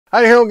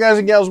Hi, hello guys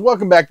and gals.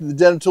 Welcome back to the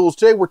Den of Tools.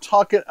 Today we're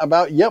talking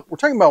about,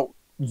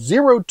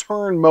 zero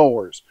turn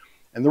mowers.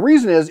 And the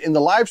reason is in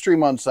the live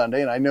stream on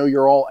Sunday, and I know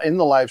you're all in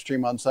the live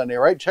stream on Sunday,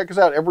 right? Check us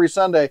out every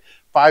Sunday,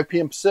 5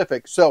 p.m.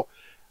 Pacific. So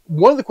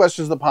one of the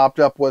questions that popped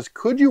up was,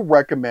 could you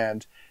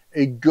recommend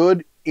a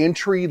good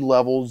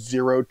entry-level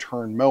zero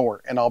turn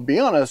mower? And I'll be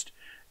honest,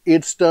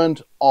 it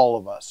stunned all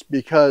of us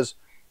because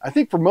I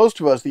think for most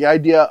of us, the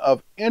idea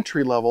of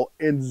entry-level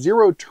and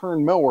zero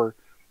turn mower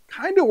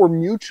kind of were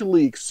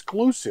mutually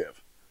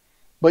exclusive.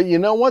 But you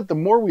know what? The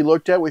more we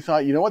looked at it, we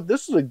thought, you know what?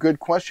 This is a good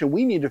question.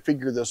 We need to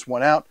figure this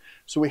one out.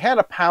 So we had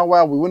a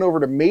powwow. We went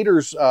over to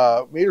Mater's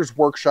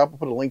workshop. I'll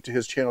put a link to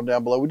his channel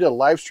down below. We did a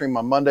live stream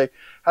on Monday.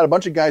 Had a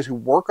bunch of guys who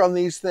work on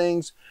these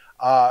things,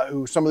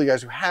 some of the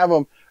guys who have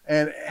them,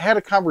 and had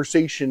a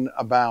conversation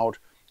about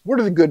what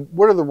are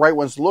the right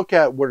ones to look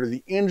at, what are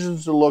the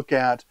engines to look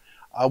at,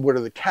 what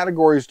are the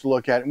categories to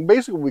look at. And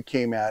basically what we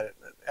came at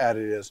it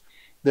is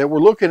that we're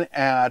looking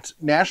at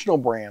national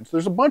brands.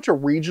 There's a bunch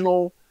of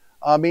regional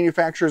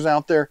manufacturers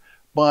out there,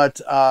 but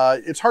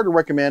it's hard to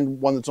recommend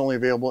one that's only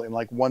available in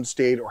like one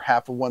state or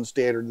half of one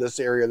state or this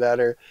area, that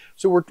area.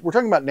 So we're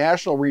talking about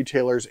national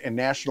retailers and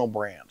national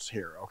brands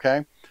here,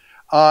 okay?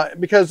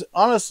 Because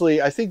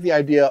honestly, I think the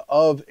idea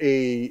of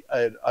a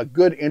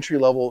good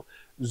entry-level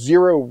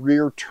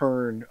zero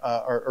turn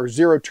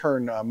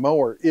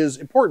mower is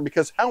important,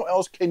 because how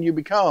else can you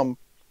become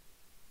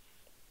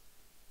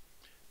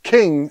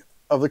king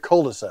of the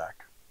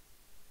cul-de-sac?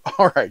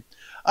 All right,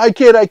 I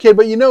kid,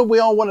 but you know, we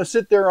all want to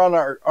sit there on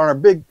our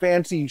big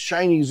fancy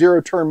shiny zero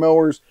turn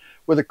mowers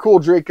with a cool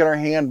drink in our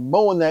hand,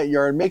 mowing that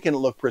yard, making it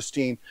look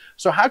pristine.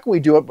 So how can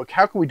we do it? But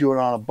how can we do it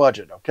on a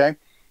budget? Okay,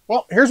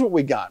 well, here's what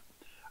we got.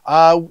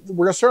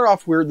 We're gonna start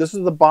off where this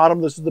is the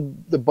bottom. This is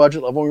the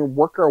budget level. We're gonna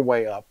work our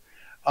way up.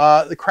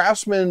 The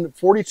Craftsman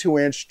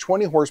 42-inch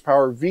 20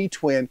 horsepower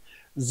V-twin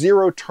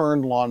zero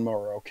turn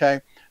lawnmower.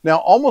 Okay. Now,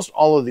 almost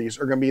all of these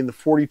are going to be in the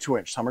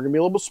 42-inch. Some are going to be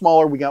a little bit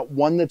smaller. We got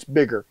one that's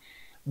bigger.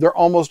 They're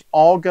almost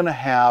all going to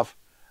have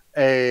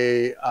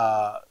not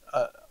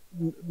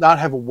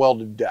have a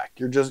welded deck.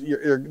 They're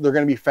going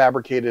to be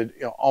fabricated,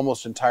 you know,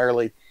 almost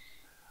entirely.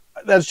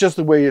 That's just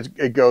the way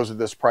it goes at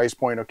this price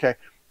point. Okay.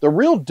 The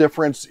real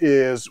difference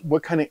is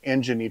what kind of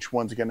engine each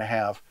one's going to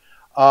have.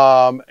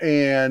 So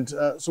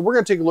we're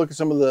going to take a look at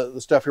some of the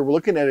stuff here. We're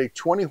looking at a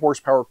 20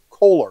 horsepower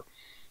Kohler.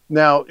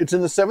 Now, it's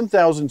in the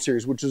 7000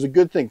 series, which is a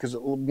good thing, because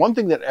one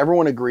thing that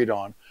everyone agreed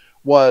on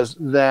was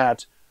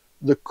that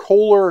the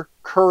Kohler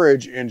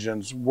Courage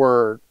engines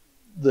were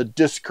the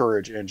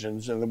discourage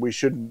engines, and that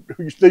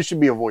they should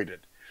be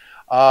avoided.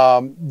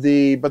 But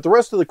the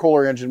rest of the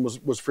Kohler engine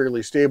was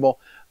fairly stable.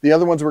 The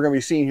other ones we're going to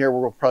be seeing here,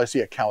 we'll probably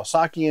see a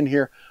Kawasaki in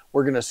here.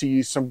 We're going to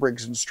see some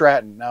Briggs &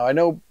 Stratton. Now, I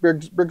know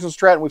Briggs &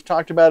 Stratton, we've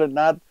talked about it,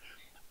 not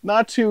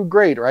too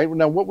great, right?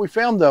 Now, what we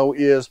found, though,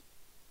 is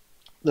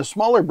the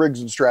smaller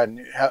Briggs &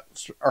 Stratton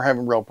are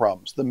having real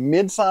problems. The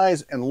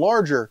mid-size and the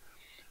larger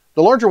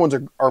ones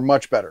are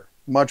much better,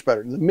 much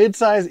better. The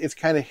mid-size, it's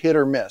kind of hit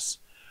or miss.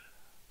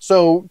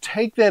 So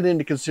take that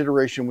into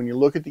consideration when you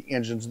look at the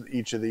engines that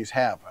each of these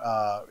have.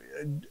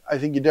 I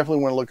think you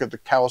definitely want to look at the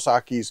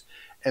Kawasaki's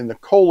and the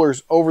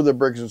Kohlers over the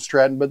Briggs &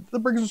 Stratton, but the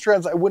Briggs &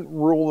 Strattons, I wouldn't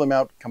rule them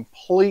out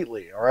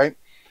completely, all right?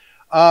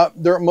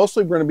 They're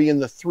mostly going to be in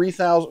the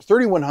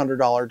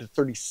 $3,100 to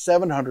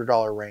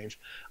 $3,700 range.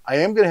 I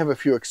am going to have a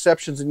few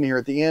exceptions in here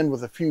at the end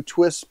with a few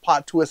twists,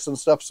 plot twists and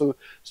stuff. So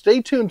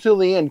stay tuned till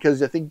the end,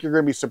 because I think you're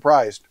going to be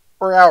surprised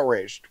or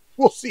outraged.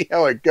 We'll see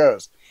how it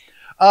goes.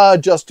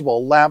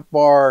 Adjustable lap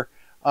bar,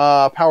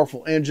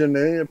 powerful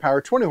engine, power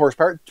 20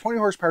 horsepower. 20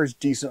 horsepower is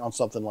decent on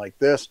something like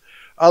this.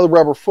 The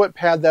rubber foot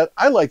pad,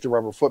 I like the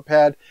rubber foot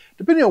pad,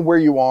 depending on where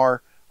you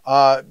are,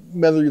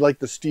 whether you like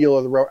the steel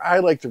or the rubber. I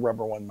like the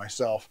rubber one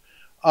myself.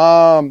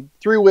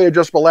 Three-way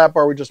adjustable lap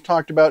bar we just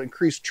talked about,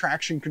 increased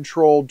traction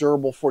control,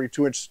 durable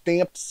 42-inch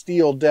stamped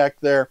steel deck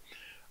there.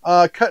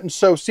 Cut and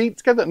sew seat.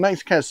 It's got that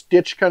nice kind of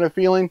stitch kind of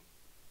feeling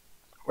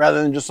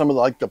rather than just some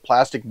of the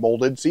plastic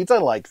molded seats. I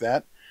like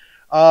that.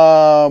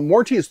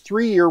 Warranty is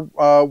 3-year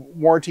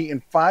warranty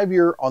and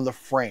 5-year on the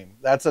frame.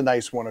 That's a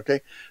nice one,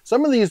 okay?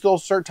 Some of these, they'll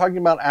start talking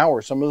about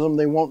hours. Some of them,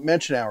 they won't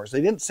mention hours. They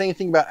didn't say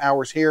anything about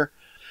hours here.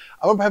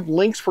 I'm going to have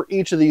links for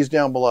each of these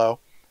down below.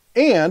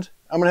 And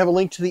I'm going to have a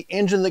link to the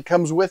engine that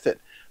comes with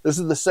it. This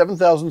is the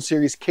 7000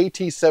 series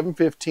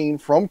KT715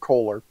 from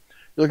Kohler.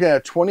 You're looking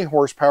at 20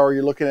 horsepower.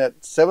 You're looking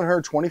at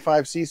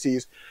 725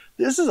 cc's.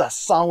 This is a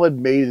solid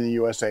made in the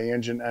USA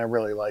engine, and I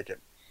really like it.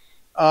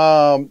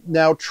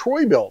 Now,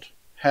 Troy-Bilt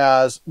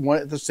has one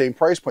at the same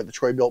price point, the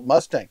Troy-Bilt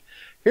Mustang.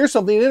 Here's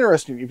something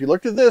interesting. If you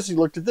looked at this,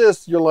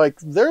 you're like,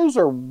 those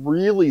are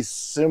really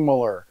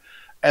similar.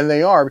 And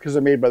they are, because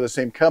they're made by the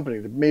same company.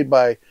 They're made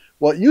by,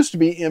 well, it used to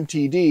be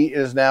MTD. It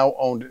is now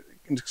owned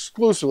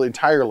exclusively,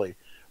 entirely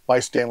by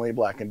Stanley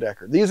Black &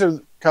 Decker. These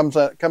come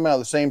out of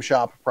the same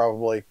shop,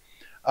 probably.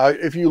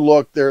 If you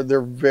look, they're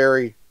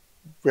very,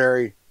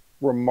 very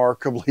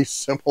remarkably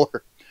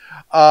similar.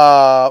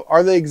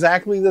 Are they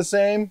exactly the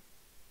same?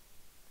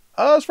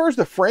 As far as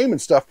the frame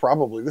and stuff,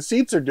 probably. The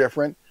seats are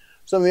different.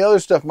 Some of the other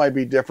stuff might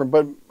be different,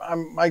 but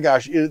my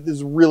gosh, it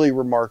is really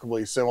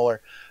remarkably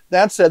similar.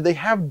 That said, they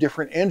have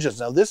different engines.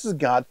 Now, this has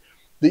got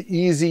the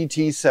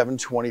EZT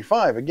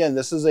 725. Again,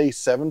 this is a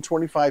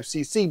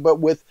 725cc,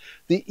 but with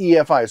the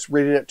EFI. It's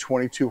rated at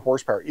 22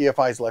 horsepower.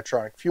 EFI is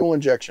electronic fuel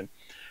injection.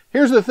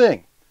 Here's the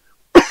thing.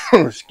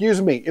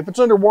 Excuse me. If it's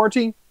under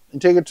warranty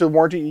and take it to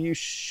warranty, you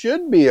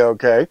should be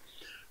okay.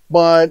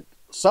 But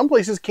some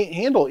places can't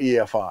handle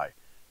EFI.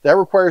 That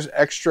requires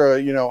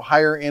extra,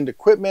 higher end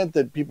equipment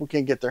that people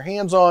can't get their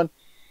hands on.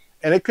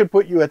 And it could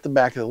put you at the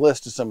back of the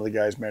list, as some of the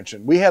guys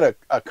mentioned. We had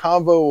a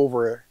convo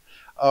over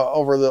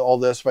all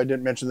this, if I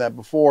didn't mention that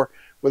before,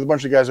 with a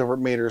bunch of guys over at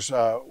Mater's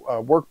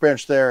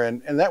workbench there.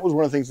 And that was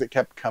one of the things that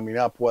kept coming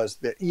up was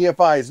that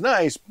EFI is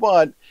nice,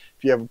 but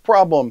if you have a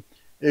problem,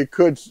 it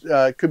could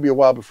be a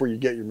while before you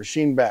get your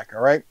machine back,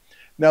 all right?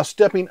 Now,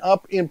 stepping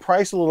up in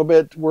price a little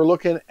bit, we're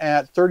looking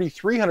at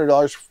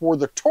 $3,300 for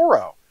the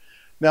Toro.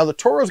 Now, the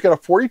Toro's got a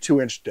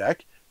 42-inch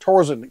deck.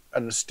 Toro's an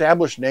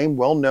established name,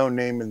 well-known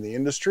name in the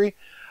industry.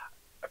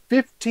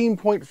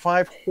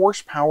 15.5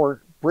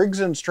 horsepower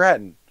Briggs &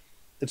 Stratton.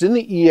 It's in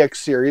the EX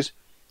series.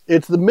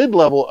 It's the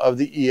mid-level of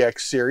the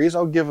EX series.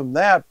 I'll give them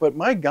that. But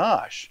my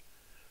gosh,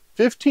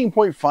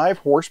 15.5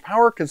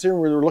 horsepower,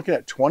 considering we were looking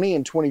at 20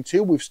 and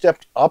 22, we've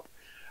stepped up,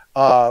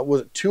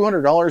 was it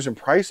 $200 in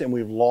price, and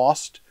we've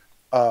lost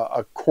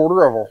a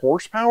quarter of a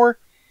horsepower.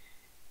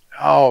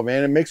 Oh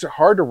man, it makes it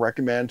hard to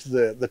recommend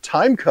the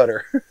Time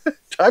Cutter.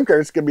 Time Cutter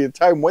is going to be a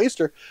time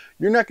waster.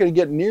 You're not going to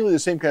get nearly the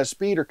same kind of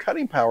speed or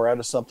cutting power out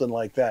of something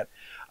like that.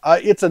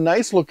 It's a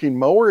nice looking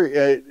mower.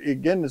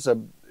 Again, it's a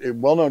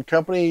well-known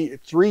company.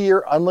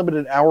 3-year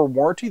unlimited hour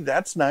warranty.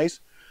 That's nice.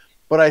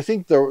 But I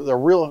think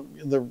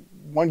the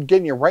one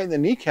getting you right in the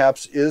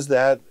kneecaps is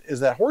that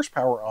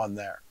horsepower on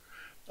there.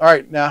 All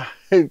right, now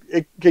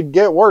it could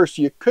get worse.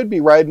 You could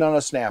be riding on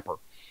a snapper.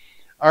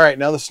 All right,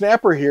 now the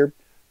snapper here.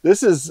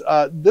 This is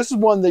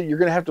one that you're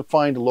going to have to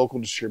find local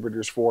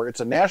distributors for. It's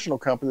a national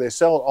company. They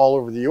sell it all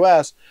over the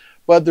U.S.,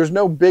 but there's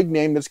no big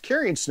name that's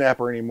carrying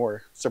snapper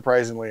anymore,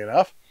 surprisingly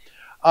enough.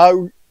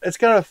 It's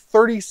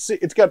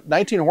got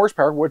 19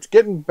 horsepower, which is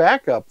getting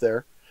back up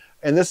there.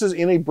 And this is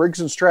in a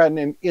Briggs & Stratton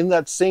and in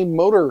that same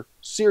motor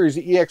series,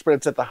 the EX, but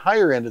it's at the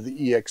higher end of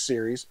the EX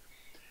series.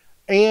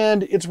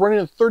 And it's running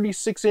a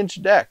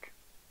 36-inch deck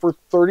for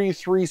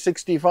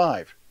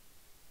 $3,365.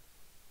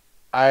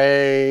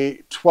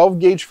 A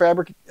 12-gauge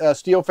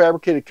steel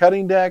fabricated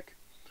cutting deck.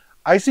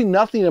 I see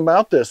nothing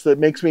about this that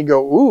makes me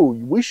go, ooh,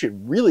 we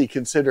should really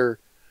consider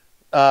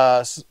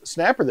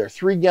snapper there.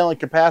 3-gallon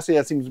capacity,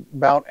 that seems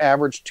about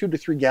average. 2 to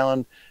 3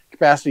 gallon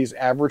capacity is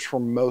average for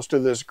most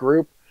of this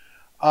group.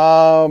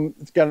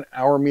 It's got an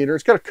hour meter.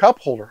 It's got a cup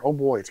holder. Oh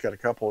boy, it's got a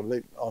cup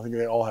holder. I think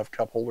they all have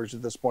cup holders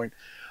at this point.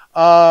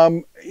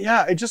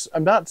 Yeah,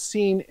 I'm not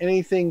seeing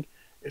anything.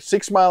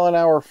 6 mile an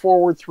hour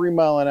forward, 3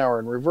 mile an hour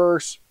in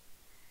reverse.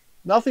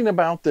 Nothing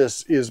about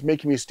this is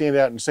making me stand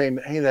out and saying,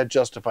 hey, that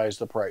justifies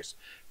the price.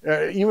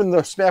 Even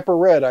the Snapper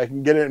Red, I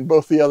can get it in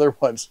both the other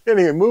ones.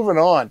 Anyway, moving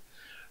on.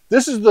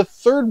 This is the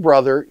third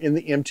brother in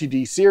the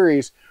MTD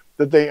series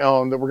that they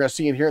own that we're going to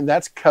see in here, and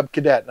that's Cub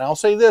Cadet. And I'll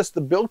say this,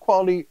 the build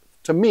quality,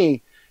 to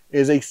me,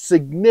 is a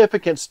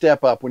significant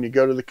step up when you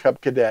go to the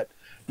Cub Cadet.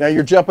 Now,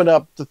 you're jumping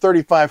up to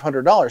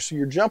 $3,500, so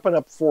you're jumping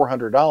up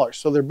 $400.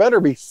 So there better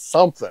be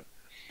something.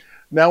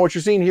 Now, what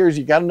you're seeing here is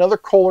you got another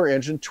Kohler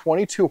engine,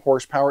 22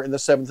 horsepower in the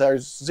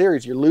 7000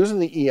 series. You're losing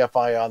the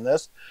EFI on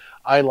this.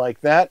 I like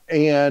that.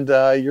 And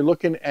you're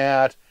looking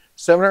at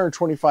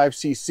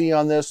 725cc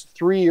on this,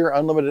 3-year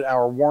unlimited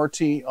hour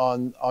warranty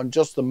on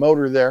just the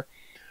motor there.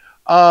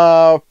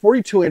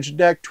 42-inch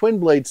deck, twin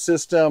blade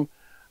system.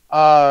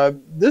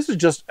 This is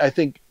just, I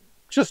think,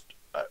 just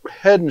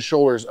head and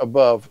shoulders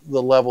above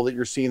the level that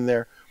you're seeing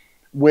there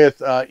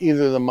with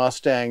either the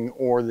Mustang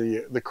or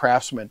the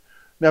Craftsman.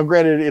 Now,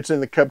 granted, it's in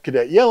the Cub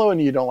Cadet yellow, and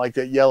you don't like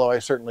that yellow. I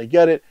certainly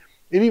get it.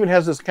 It even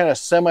has this kind of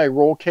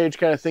semi-roll cage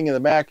kind of thing in the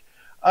back.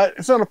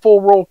 It's not a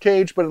full roll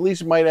cage, but at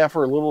least it might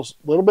offer a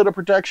little bit of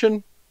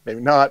protection. Maybe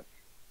not.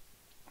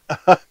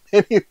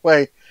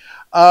 Anyway,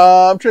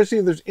 I'm trying to see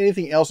if there's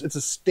anything else. It's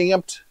a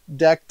stamped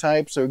deck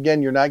type, so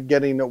again, you're not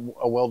getting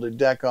a welded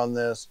deck on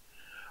this.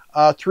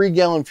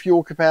 3-gallon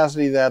fuel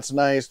capacity, that's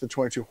nice. The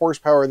 22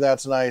 horsepower,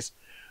 that's nice.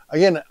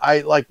 Again,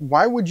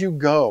 why would you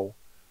go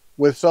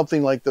with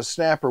something like the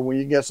Snapper when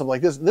you get something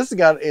like this? This has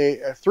got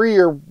a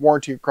 3-year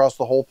warranty across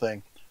the whole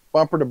thing,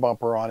 bumper to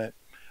bumper on it,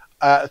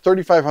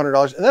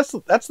 $3,500,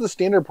 and that's the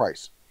standard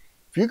price.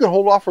 If you could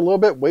hold off for a little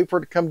bit, wait for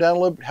it to come down a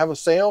little bit, have a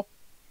sale,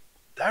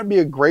 that'd be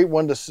a great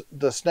one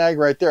to snag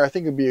right there. I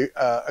think it'd be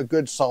a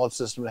good solid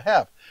system to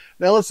have.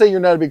 Now, let's say you're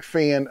not a big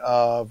fan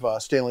of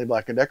Stanley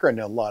Black & Decker. I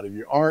know a lot of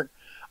you aren't.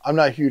 I'm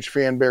not a huge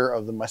fan bearer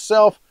of them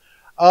myself.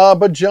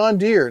 But John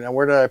Deere, now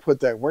where did I put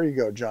that? Where do you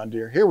go, John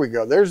Deere? Here we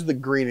go. There's the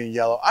green and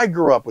yellow. I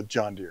grew up with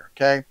John Deere,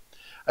 okay?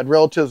 I had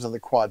relatives in the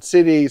Quad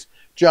Cities.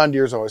 John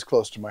Deere's always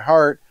close to my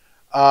heart.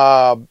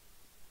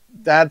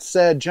 That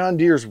said, John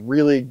Deere's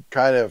really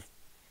kind of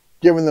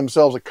given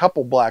themselves a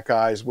couple black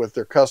eyes with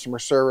their customer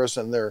service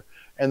and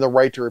the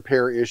right to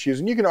repair issues.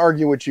 And you can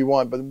argue what you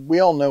want, but we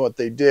all know what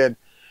they did.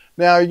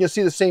 Now you can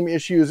see the same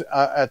issues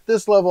at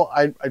this level.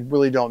 I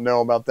really don't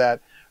know about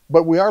that,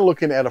 but we are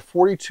looking at a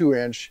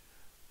 42-inch,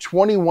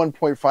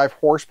 21.5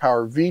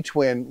 horsepower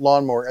V-twin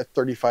lawnmower at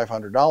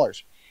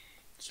 $3,500.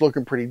 It's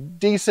looking pretty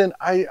decent.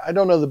 I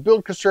don't know. The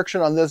build construction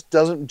on this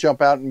doesn't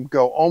jump out and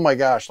go, oh my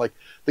gosh, like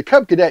the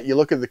Cub Cadet. You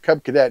look at the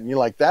Cub Cadet and you're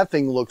like, that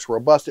thing looks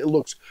robust. It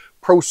looks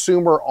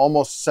prosumer,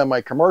 almost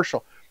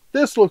semi-commercial.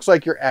 This looks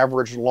like your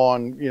average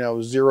lawn,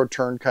 zero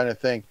turn kind of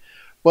thing.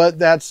 But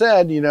that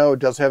said, it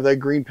does have that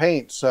green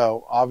paint,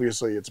 so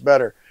obviously it's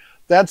better.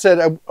 That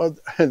said, I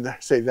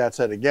say that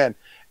said again,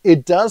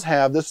 it does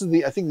have, this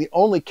is I think the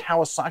only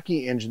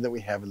Kawasaki engine that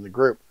we have in the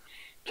group.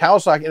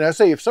 Kawasaki, and I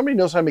say if somebody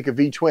knows how to make a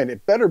V-twin,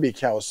 it better be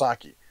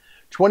Kawasaki.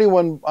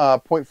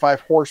 21.5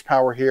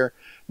 horsepower here.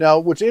 Now,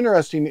 what's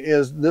interesting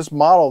is this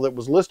model that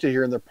was listed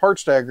here in the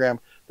parts diagram,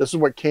 this is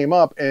what came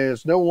up, and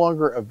it's no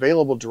longer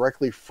available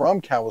directly from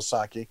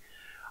Kawasaki.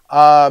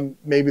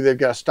 Maybe they've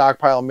got a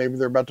stockpile, maybe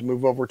they're about to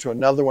move over to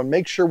another one.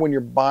 Make sure when you're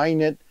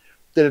buying it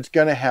that it's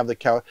going to have the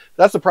Kawasaki.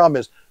 That's the problem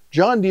is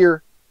John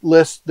Deere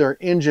lists their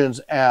engines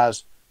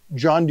as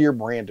John Deere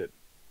branded.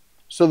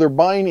 So they're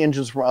buying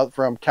engines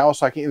from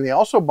Kawasaki, and they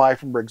also buy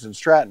from Briggs &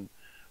 Stratton.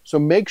 So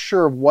make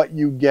sure of what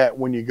you get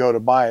when you go to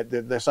buy it.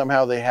 That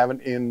somehow they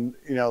haven't in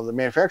the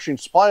manufacturing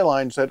supply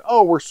line said,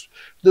 oh, at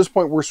this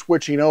point we're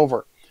switching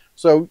over.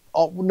 So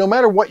no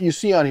matter what you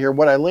see on here,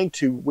 what I link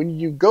to, when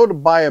you go to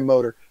buy a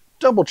motor,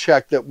 double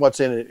check that what's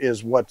in it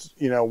is what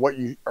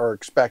you are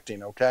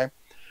expecting. Okay,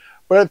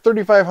 but at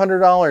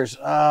 $3,500,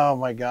 oh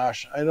my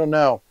gosh, I don't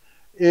know.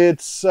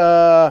 It's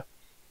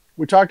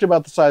we talked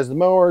about the size of the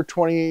mower,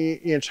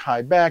 20-inch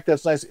high back.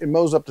 That's nice. It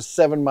mows up to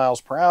 7 miles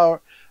per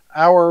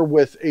hour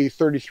with a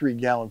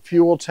 33-gallon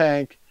fuel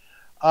tank.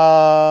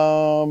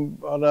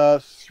 About a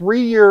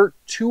 3-year,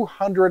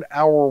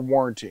 200-hour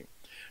warranty.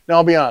 Now,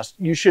 I'll be honest,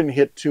 you shouldn't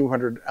hit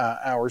 200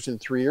 hours in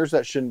 3 years.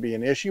 That shouldn't be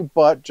an issue,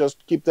 but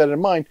just keep that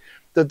in mind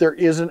that there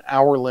is an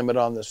hour limit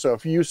on this. So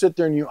if you sit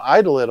there and you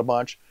idle it a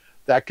bunch,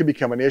 that could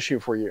become an issue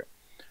for you.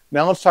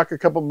 Now let's talk a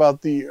couple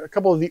of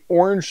the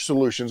orange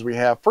solutions we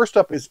have. First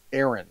up is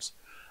Ariens.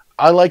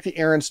 I like the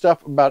Ariens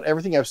stuff. About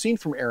everything I've seen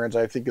from Ariens,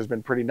 I think has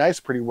been pretty nice,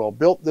 pretty well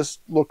built. This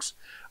looks,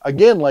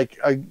 again, like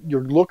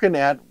you're looking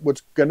at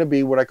what's going to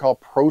be what I call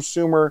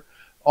prosumer,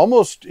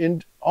 almost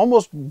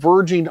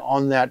verging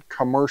on that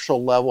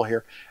commercial level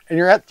here. And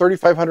you're at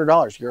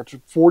 $3,500. You're at a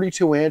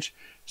 42-inch,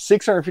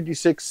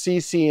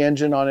 656cc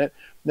engine on it.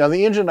 Now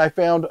the engine I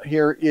found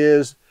here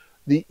is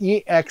the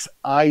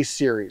EXI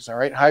series, all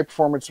right, high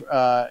performance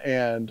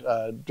and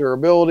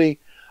durability.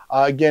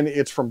 Again,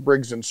 it's from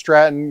Briggs &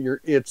 Stratton.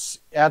 It's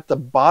at the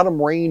bottom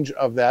range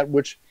of that,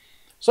 which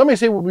some may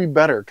say would be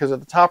better because at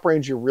the top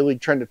range, you're really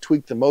trying to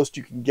tweak the most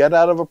you can get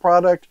out of a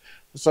product.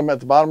 Some at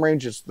the bottom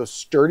range, it's the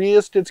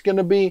sturdiest it's going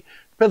to be.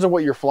 Depends on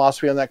what your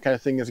philosophy on that kind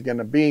of thing is going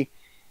to be.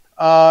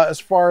 As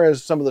far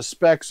as some of the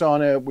specs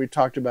on it, we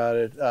talked about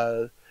it.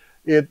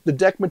 The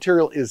deck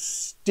material is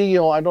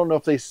steel. I don't know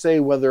if they say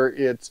whether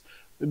it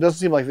doesn't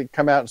seem like they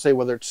come out and say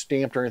whether it's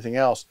stamped or anything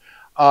else.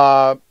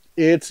 Now,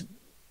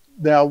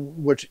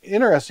 what's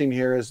interesting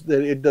here is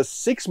that it does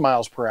 6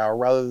 miles per hour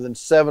rather than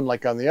 7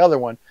 like on the other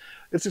one.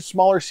 It's a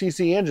smaller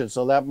CC engine,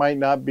 so that might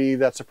not be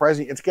that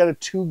surprising. It's got a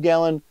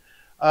 2-gallon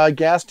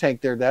gas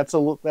tank there. That's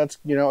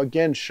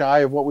again shy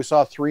of what we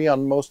saw 3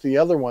 on most of the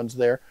other ones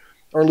there,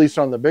 or at least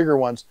on the bigger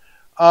ones.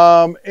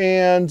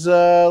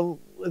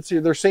 Let's see,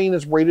 they're saying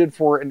it's rated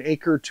for 1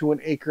 acre to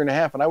 1.5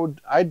 acres, and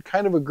I'd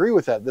kind of agree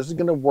with that. This is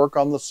going to work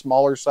on the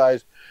smaller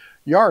size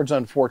yards,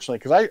 unfortunately,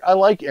 because I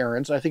like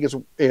Ariens. I think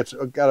it's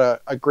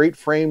got a great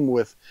frame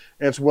and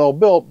it's well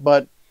built,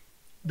 but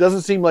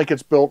doesn't seem like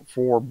it's built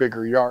for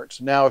bigger yards.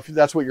 Now, if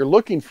that's what you're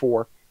looking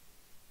for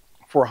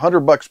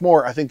 $100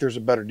 more, I think there's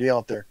a better deal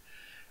out there.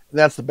 And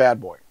that's the Bad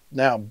Boy.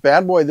 Now,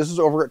 Bad Boy, this is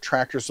over at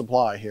Tractor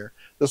Supply here.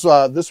 This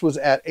was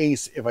at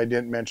Ace, if I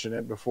didn't mention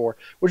it before,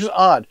 which is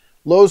odd.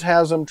 Lowe's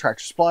has them,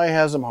 Tractor Supply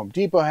has them, Home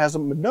Depot has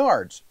them,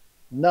 Menards,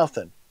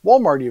 nothing.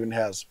 Walmart even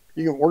has.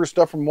 You can order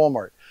stuff from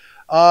Walmart.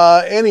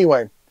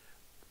 Anyway,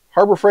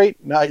 Harbor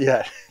Freight, not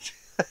yet.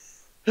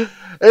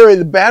 Anyway,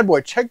 the Bad Boy,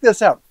 check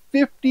this out.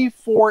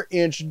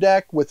 54-inch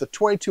deck with a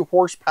 22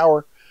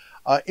 horsepower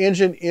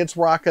engine. It's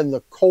rocking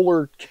the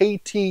Kohler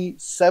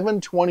KT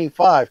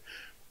 725.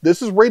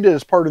 This is rated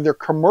as part of their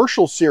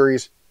commercial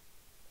series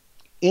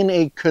in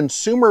a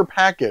consumer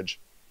package.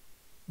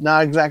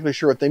 Not exactly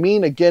sure what they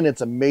mean. Again, it's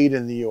a made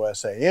in the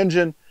USA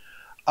engine.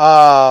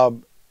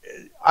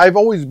 I've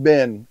always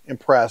been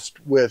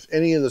impressed with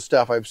any of the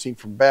stuff I've seen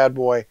from Bad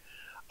Boy.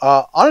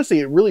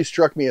 Honestly, it really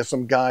struck me as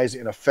some guys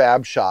in a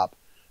fab shop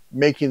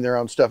making their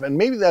own stuff. And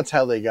maybe that's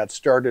how they got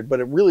started, but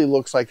it really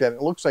looks like that.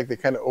 It looks like they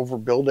kind of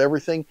overbuild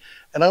everything.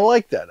 And I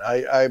like that.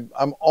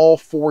 I'm all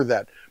for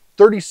that.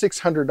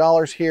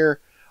 $3,600 here.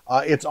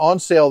 It's on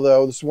sale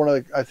though. This is one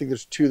of the, I think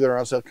there's 2 that are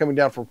on sale, coming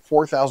down from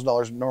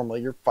 $4,000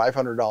 normally. You're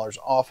 $500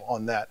 off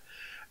on that.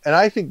 And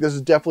I think this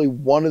is definitely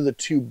one of the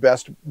 2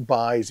 best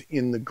buys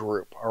in the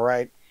group. All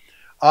right.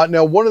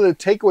 Now, one of the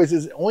takeaways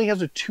is it only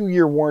has a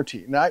 2-year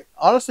warranty. Now,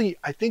 honestly,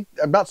 I think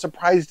I'm not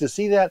surprised to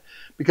see that,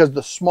 because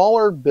the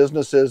smaller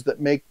businesses that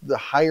make the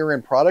higher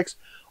end products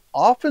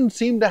often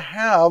seem to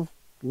have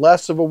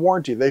less of a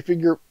warranty. They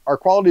figure our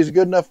quality is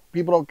good enough,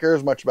 people don't care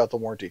as much about the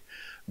warranty.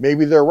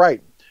 Maybe they're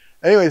right.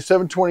 Anyway,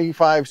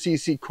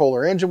 725cc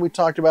Kohler engine we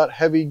talked about,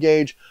 heavy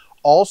gauge,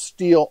 all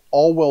steel,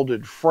 all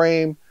welded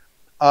frame,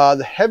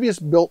 the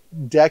heaviest built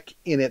deck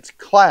in its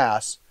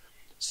class,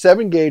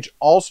 7-gauge,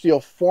 all steel,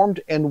 formed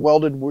and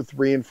welded with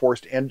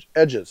reinforced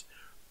edges.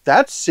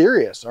 That's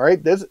serious, all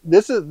right?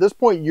 This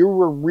point, you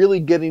were really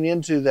getting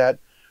into that,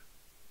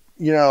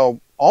 you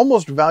know,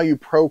 almost value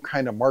pro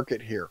kind of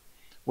market here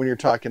when you're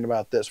talking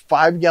about this.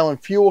 5-gallon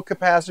fuel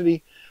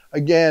capacity.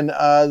 Again,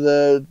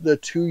 the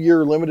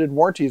 2-year limited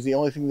warranty is the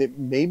only thing that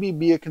maybe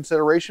be a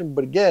consideration.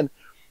 But again,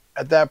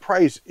 at that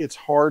price, it's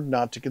hard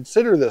not to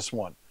consider this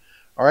one.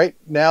 All right,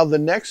 now the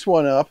next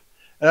one up,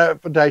 and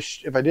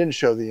if I didn't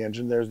show the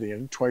engine, there's the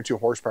engine, 22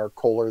 horsepower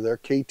Kohler there,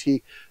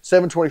 KT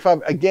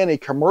 725. Again, a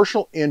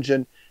commercial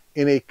engine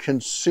in a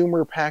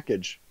consumer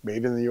package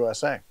made in the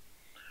USA.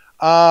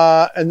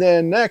 And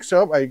then next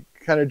up, I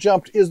kind of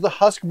jumped, is the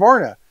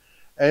Husqvarna.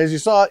 And as you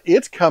saw,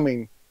 it's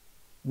coming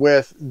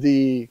with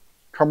the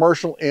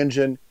commercial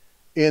engine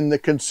in the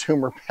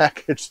consumer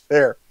package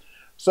there.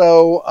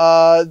 So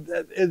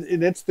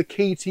it's the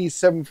KT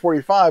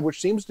 745, which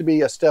seems to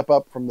be a step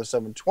up from the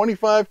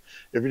 725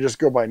 if you just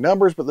go by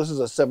numbers, but this is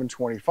a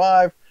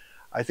 725.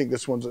 I think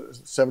this one's a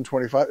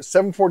 725,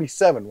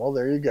 747. Well,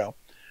 there you go.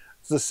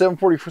 It's the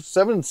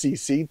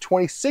 747cc,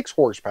 26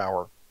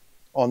 horsepower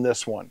on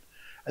this one.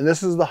 And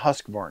this is the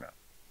Husqvarna.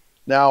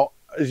 Now,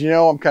 as you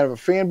know, I'm kind of a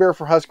fan bearer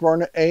for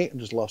Husqvarna. A, I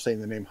just love saying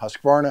the name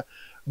Husqvarna.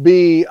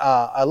 B,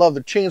 I love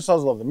the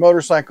chainsaws, I love the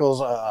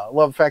motorcycles. I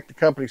love the fact the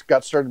company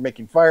got started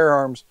making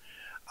firearms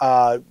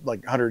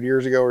like 100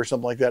 years ago or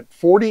something like that.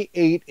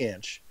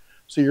 48-inch.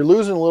 So you're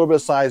losing a little bit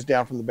of size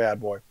down from the bad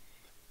boy.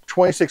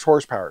 26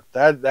 horsepower.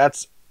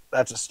 That's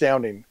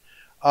astounding.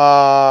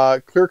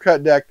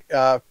 Clear-cut deck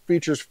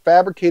features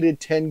fabricated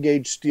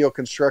 10-gauge steel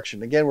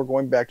construction. Again, we're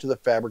going back to the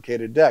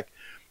fabricated deck.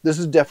 This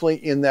is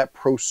definitely in that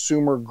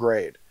prosumer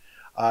grade.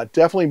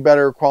 Definitely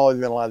better quality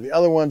than a lot of the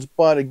other ones,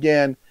 but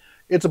again,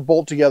 it's a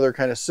bolt together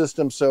kind of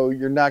system, so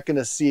you're not going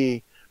to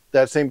see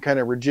that same kind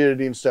of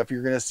rigidity and stuff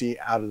you're going to see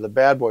out of the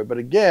bad boy. But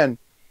again,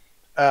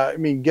 I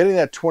mean, getting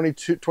that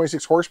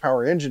 26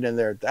 horsepower engine in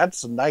there,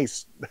 that's a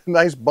nice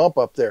bump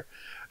up there.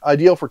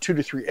 Ideal for 2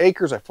 to 3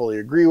 acres. I fully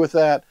agree with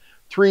that.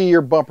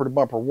 3-year bumper to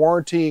bumper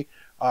warranty,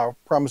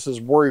 promises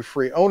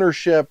worry-free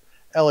ownership,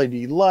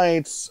 LED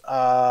lights.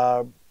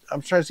 I'm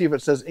trying to see if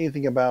it says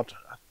anything about,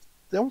 I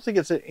don't think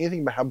it said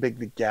anything about how big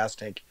the gas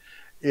tank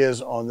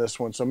is on this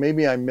one, so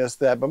maybe I missed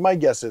that, but my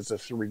guess is a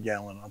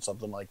 3-gallon on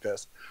something like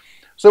this.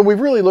 So we've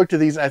really looked at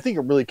these, and I think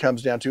it really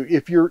comes down to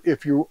if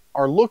you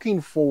are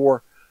looking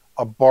for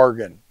a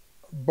bargain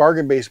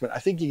basement, I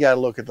think you got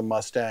to look at the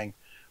Mustang,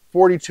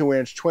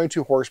 42-inch,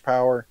 22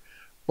 horsepower.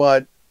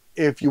 But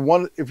if you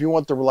want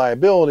the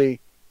reliability,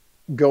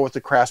 go with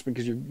the Craftsman,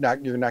 because you're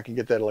not going to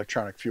get that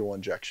electronic fuel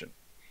injection.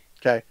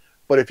 Okay,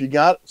 but if you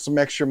got some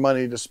extra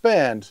money to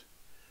spend,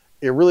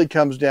 it really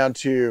comes down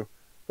to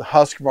the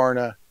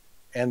Husqvarna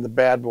and the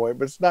bad boy.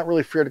 But it's not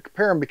really fair to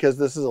compare them, because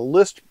this is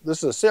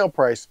a sale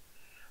price.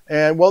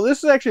 And well,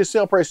 this is actually a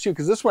sale price too,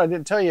 because this one I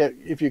didn't tell you,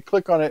 if you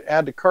click on it,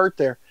 add to cart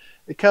there,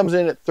 it comes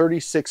in at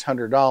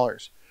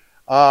 $3,600.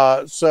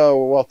 Well,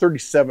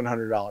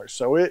 $3,700.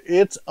 So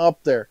it's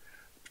up there.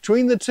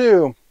 Between the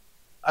two,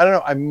 I don't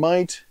know, I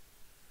might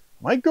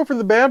go for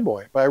the bad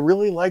boy, but I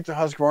really like the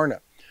Husqvarna.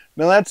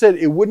 Now that said,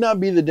 it would not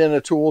be the den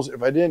of tools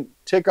if I didn't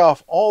tick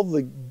off all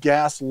the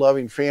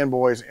gas-loving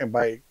fanboys and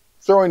by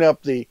throwing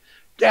up the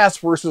gas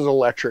versus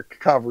electric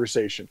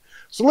conversation.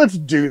 So let's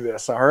do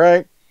this, all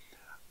right?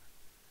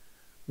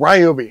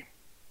 Ryobi,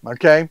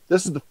 okay?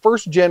 This is the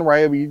first gen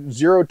Ryobi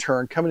Zero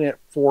Turn, coming in at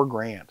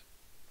 $4,000.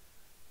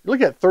 You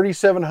look at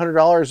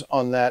 $3,700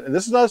 on that, and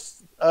this is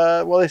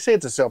not, well, they say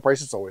it's a sale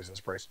price. It's always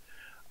this price.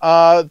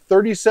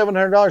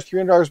 $3,700,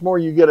 $300 more,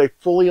 you get a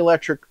fully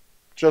electric,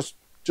 just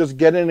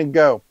get in and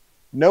go.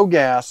 No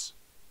gas,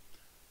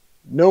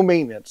 no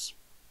maintenance.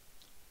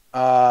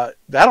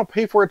 That'll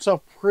pay for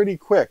itself pretty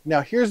quick.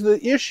 Now, here's the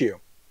issue.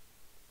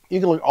 You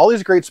can look at all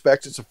these great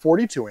specs. It's a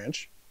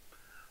 42-inch.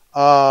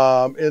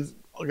 It's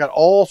got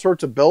all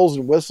sorts of bells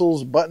and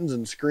whistles, buttons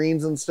and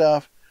screens and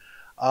stuff.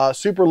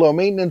 Super low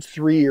maintenance,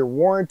 3-year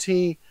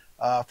warranty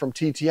from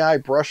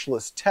TTI,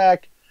 brushless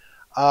tech.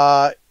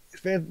 But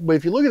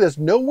if you look at this,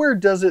 nowhere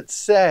does it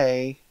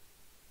say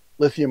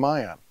lithium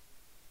ion,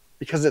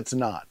 because it's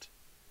not.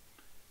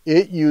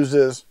 It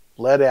uses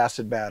lead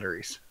acid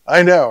batteries.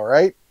 I know,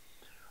 right?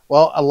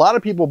 Well, a lot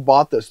of people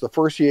bought this the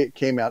first year it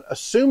came out,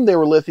 assumed they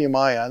were lithium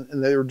ion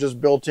and they were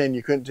just built in,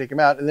 you couldn't take them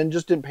out, and then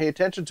just didn't pay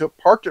attention to it,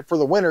 parked it for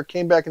the winter,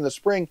 came back in the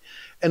spring,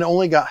 and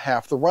only got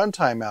half the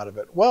runtime out of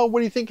it. Well, what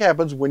do you think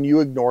happens when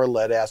you ignore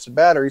lead acid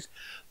batteries?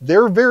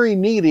 They're very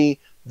needy.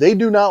 They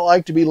do not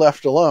like to be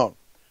left alone.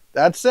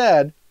 That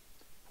said,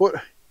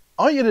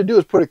 all you had to do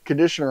is put a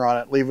conditioner on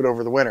it, leave it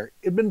over the winter.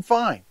 It'd been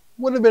fine.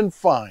 Would have been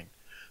fine.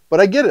 But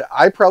I get it.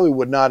 I probably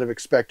would not have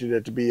expected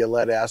it to be a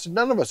lead acid.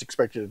 None of us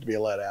expected it to be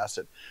a lead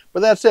acid.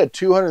 But that said,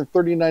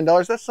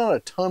 $239, that's not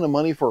a ton of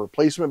money for a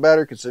replacement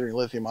battery considering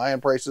lithium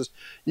ion prices.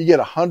 You get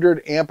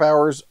 100 amp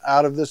hours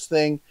out of this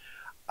thing.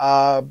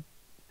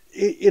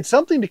 It's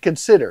something to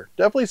consider.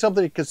 Definitely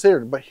something to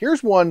consider. But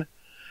here's one,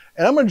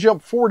 and I'm going to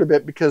jump forward a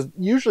bit because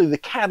usually the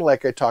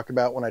Cadillac I talk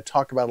about when I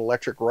talk about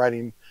electric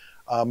riding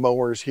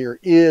mowers here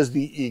is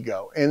the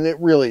Ego. And it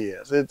really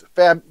is. It's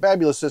a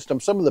fabulous system.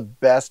 Some of the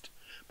best,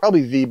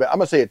 probably the best, I'm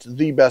going to say it's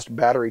the best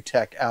battery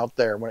tech out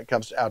there when it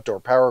comes to outdoor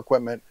power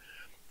equipment.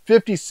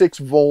 56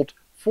 volt,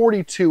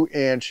 42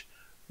 inch,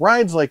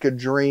 rides like a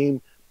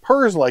dream,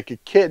 purrs like a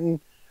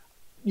kitten.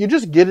 You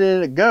just get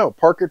in and go.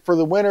 Park it for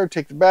the winter,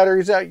 take the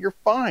batteries out, you're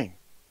fine.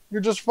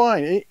 You're just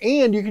fine.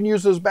 And you can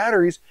use those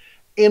batteries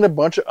in a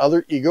bunch of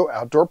other Ego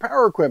outdoor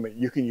power equipment.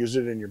 You can use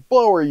it in your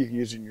blower, you can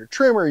use it in your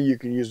trimmer, you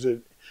can use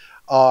it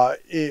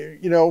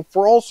you know,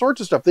 for all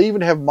sorts of stuff. They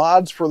even have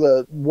mods for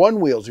the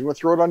one wheels. You want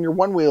to throw it on your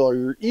one wheel or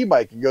your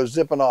e-bike and go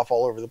zipping off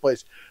all over the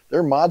place.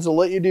 There are mods that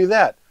let you do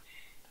that.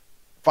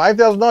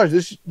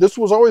 $5,000. This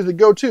was always the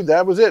go-to.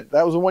 That was it.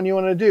 That was the one you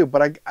want to do.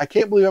 But I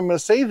can't believe I'm going to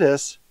say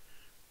this.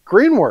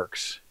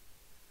 Greenworks,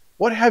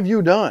 what have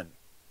you done?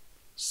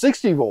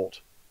 60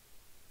 volt,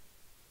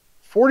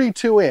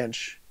 42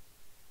 inch,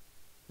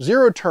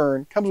 zero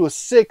turn, comes with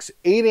 6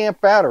 8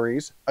 amp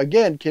batteries.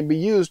 Again, can be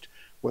used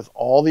with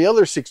all the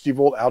other 60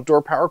 volt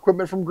outdoor power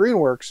equipment from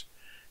Greenworks.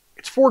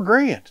 It's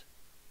 $4,000.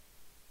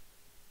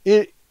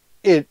 It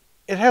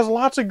has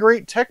lots of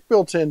great tech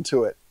built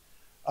into it.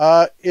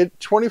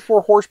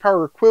 24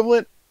 horsepower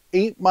equivalent,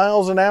 8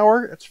 miles an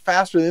hour. It's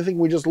faster than anything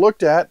we just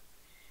looked at.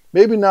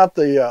 Maybe not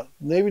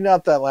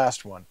that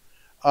last one.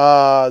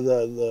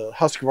 The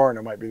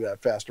Husqvarna might be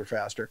that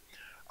faster.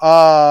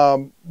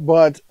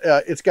 But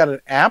it's got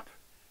an app.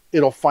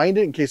 It'll find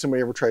it in case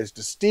somebody ever tries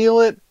to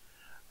steal it.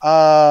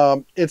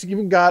 It's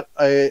even got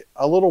a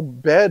little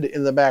bed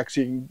in the back so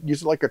you can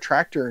use it like a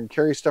tractor and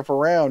carry stuff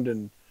around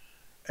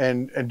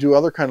and do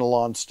other kind of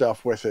lawn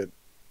stuff with it.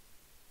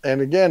 And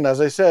again,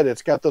 as I said,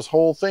 it's got this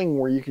whole thing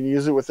where you can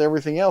use it with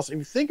everything else. If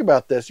you think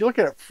about this, you're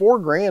looking at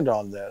 $4,000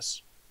 on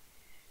this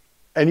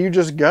and you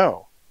just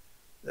go.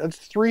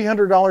 That's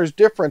 $300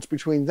 difference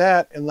between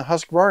that and the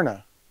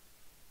Husqvarna.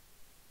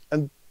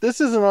 And this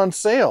isn't on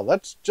sale.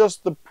 That's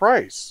just the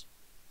price.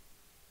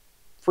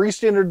 Free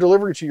standard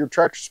delivery to your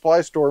Tractor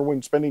Supply store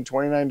when spending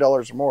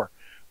 $29 or more.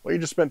 Well, you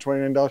just spent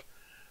 $29.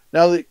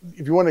 Now, if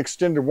you want an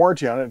extended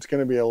warranty on it, it's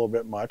going to be a little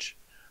bit much.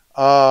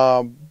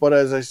 But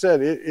as I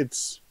said,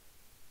 it's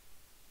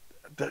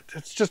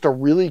just a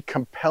really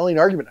compelling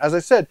argument. As I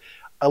said,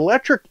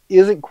 electric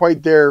isn't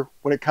quite there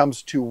when it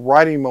comes to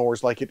riding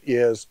mowers like it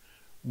is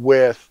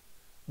with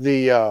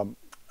the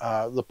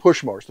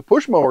push mowers. The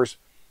push mowers,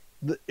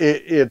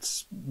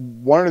 it's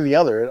one or the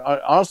other.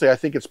 Honestly, I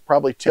think it's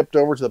probably tipped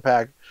over to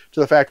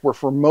the fact where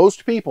for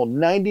most people,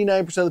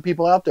 99% of the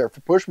people out there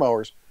for push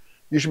mowers,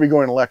 you should be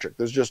going electric.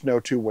 There's just no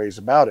two ways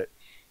about it.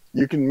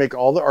 You can make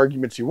all the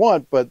arguments you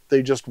want, but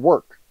they just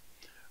work.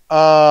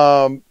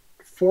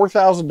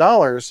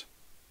 $4,000.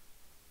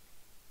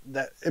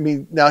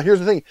 Now here's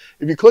the thing.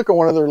 If you click on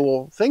one of their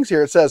little things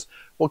here, it says,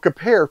 well,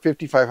 compare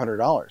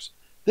 $5,500.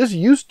 This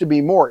used to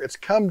be more. It's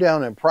come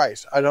down in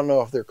price. I don't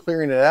know if they're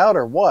clearing it out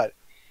or what,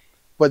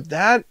 but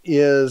it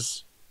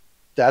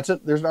says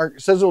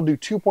it'll do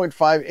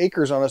 2.5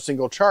 acres on a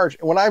single charge.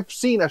 And what I've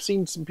seen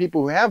some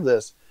people who have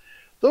this,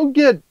 they'll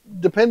get,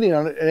 depending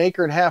on it, 1.5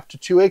 acres to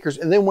 2 acres.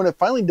 And then when it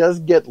finally does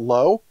get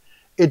low,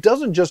 it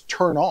doesn't just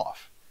turn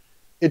off.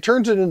 It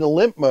turns it into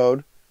limp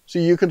mode so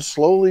you can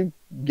slowly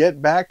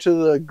get back to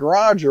the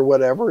garage or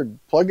whatever and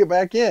plug it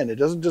back in. It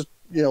doesn't just,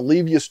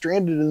 leave you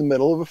stranded in the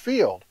middle of a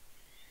field.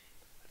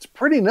 It's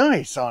pretty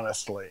nice,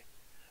 honestly.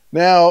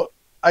 Now,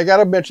 I got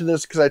to mention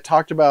this because I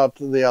talked about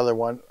the other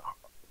one.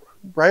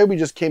 Ryobi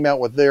just came out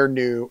with their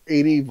new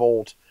 80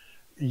 volt,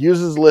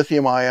 uses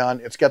lithium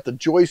ion. It's got the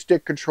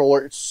joystick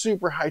controller. It's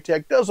super high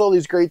tech, does all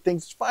these great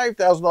things. It's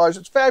 $5,000.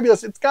 It's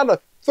fabulous. It's got a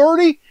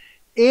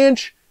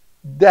 30-inch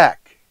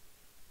deck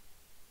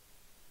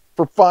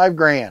for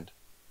 $5,000.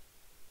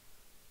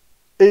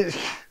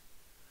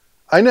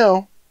 I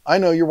know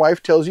your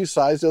wife tells you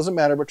size doesn't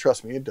matter, but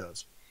trust me, it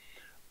does.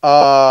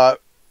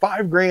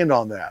 $5,000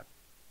 on that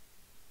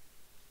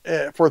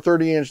for a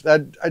 30-inch.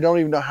 That I don't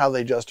even know how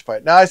they justify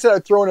it. Now, I said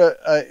I'd throw in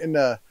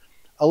a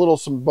little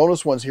some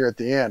bonus ones here at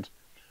the end.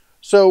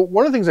 So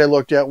one of the things I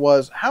looked at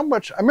was how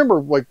much. I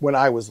remember like when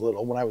I was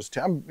little, when I was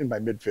 10, I'm in my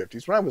mid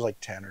 50s, when I was like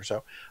 10 or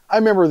so. I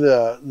remember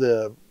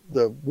the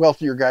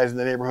wealthier guys in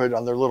the neighborhood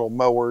on their little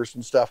mowers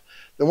and stuff,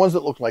 the ones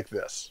that looked like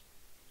this.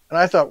 And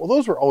I thought, well,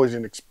 those were always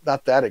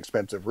not that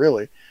expensive,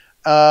 really.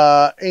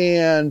 Back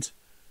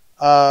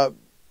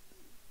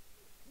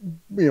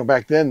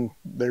then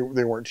they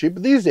weren't cheap,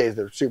 but these days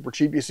they're super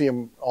cheap. You see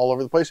them all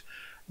over the place.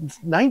 It's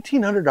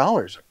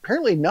 $1,900.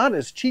 Apparently not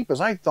as cheap as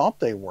I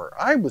thought they were.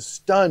 I was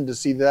stunned to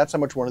see that's how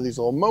much one of these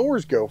little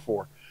mowers go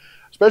for,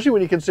 especially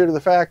when you consider the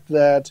fact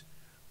that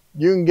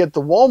you can get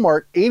the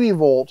Walmart 80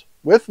 volt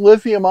with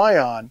lithium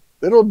ion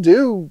that'll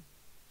do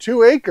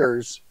 2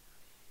 acres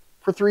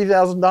for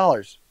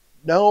 $3,000.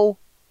 No,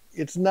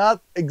 it's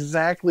not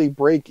exactly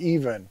break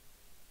even.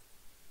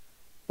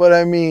 But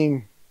I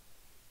mean,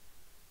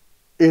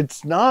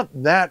 it's not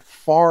that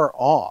far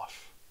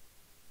off.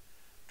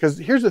 Because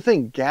here's the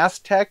thing, gas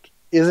tech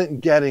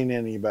isn't getting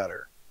any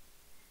better.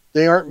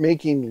 They aren't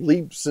making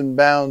leaps and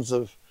bounds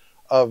of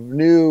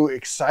new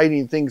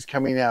exciting things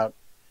coming out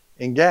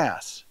in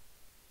gas.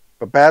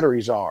 But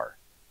batteries are.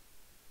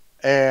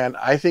 And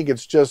I think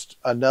it's just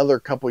another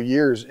couple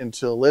years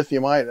until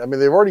lithium ion. I mean,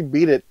 they've already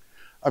beat it.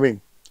 I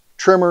mean,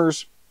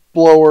 trimmers,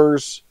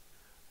 blowers,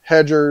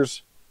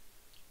 hedgers,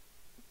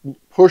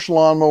 push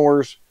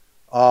lawnmowers,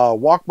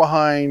 walk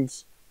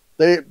behinds,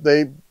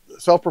 they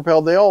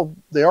self-propelled,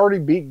 they already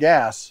beat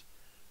gas.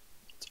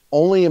 It's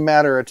only a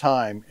matter of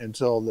time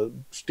until the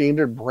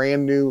standard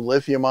brand new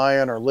lithium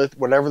ion or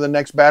whatever the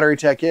next battery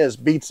tech is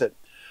beats it.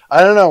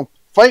 I don't know.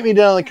 Fight me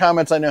down in the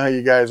comments. I know how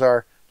you guys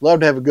are. Love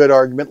to have a good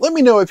argument. Let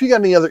me know if you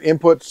got any other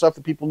input, stuff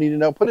that people need to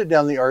know. Put it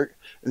down in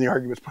the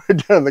arguments. Put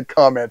it down in the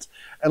comments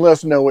and let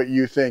us know what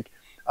you think.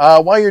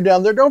 While you're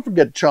down there, don't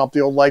forget to chomp the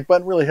old like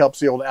button. It really helps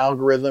the old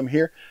algorithm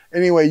here.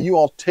 Anyway, you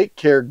all take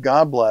care.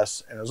 God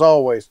bless. And as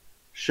always,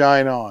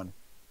 shine on.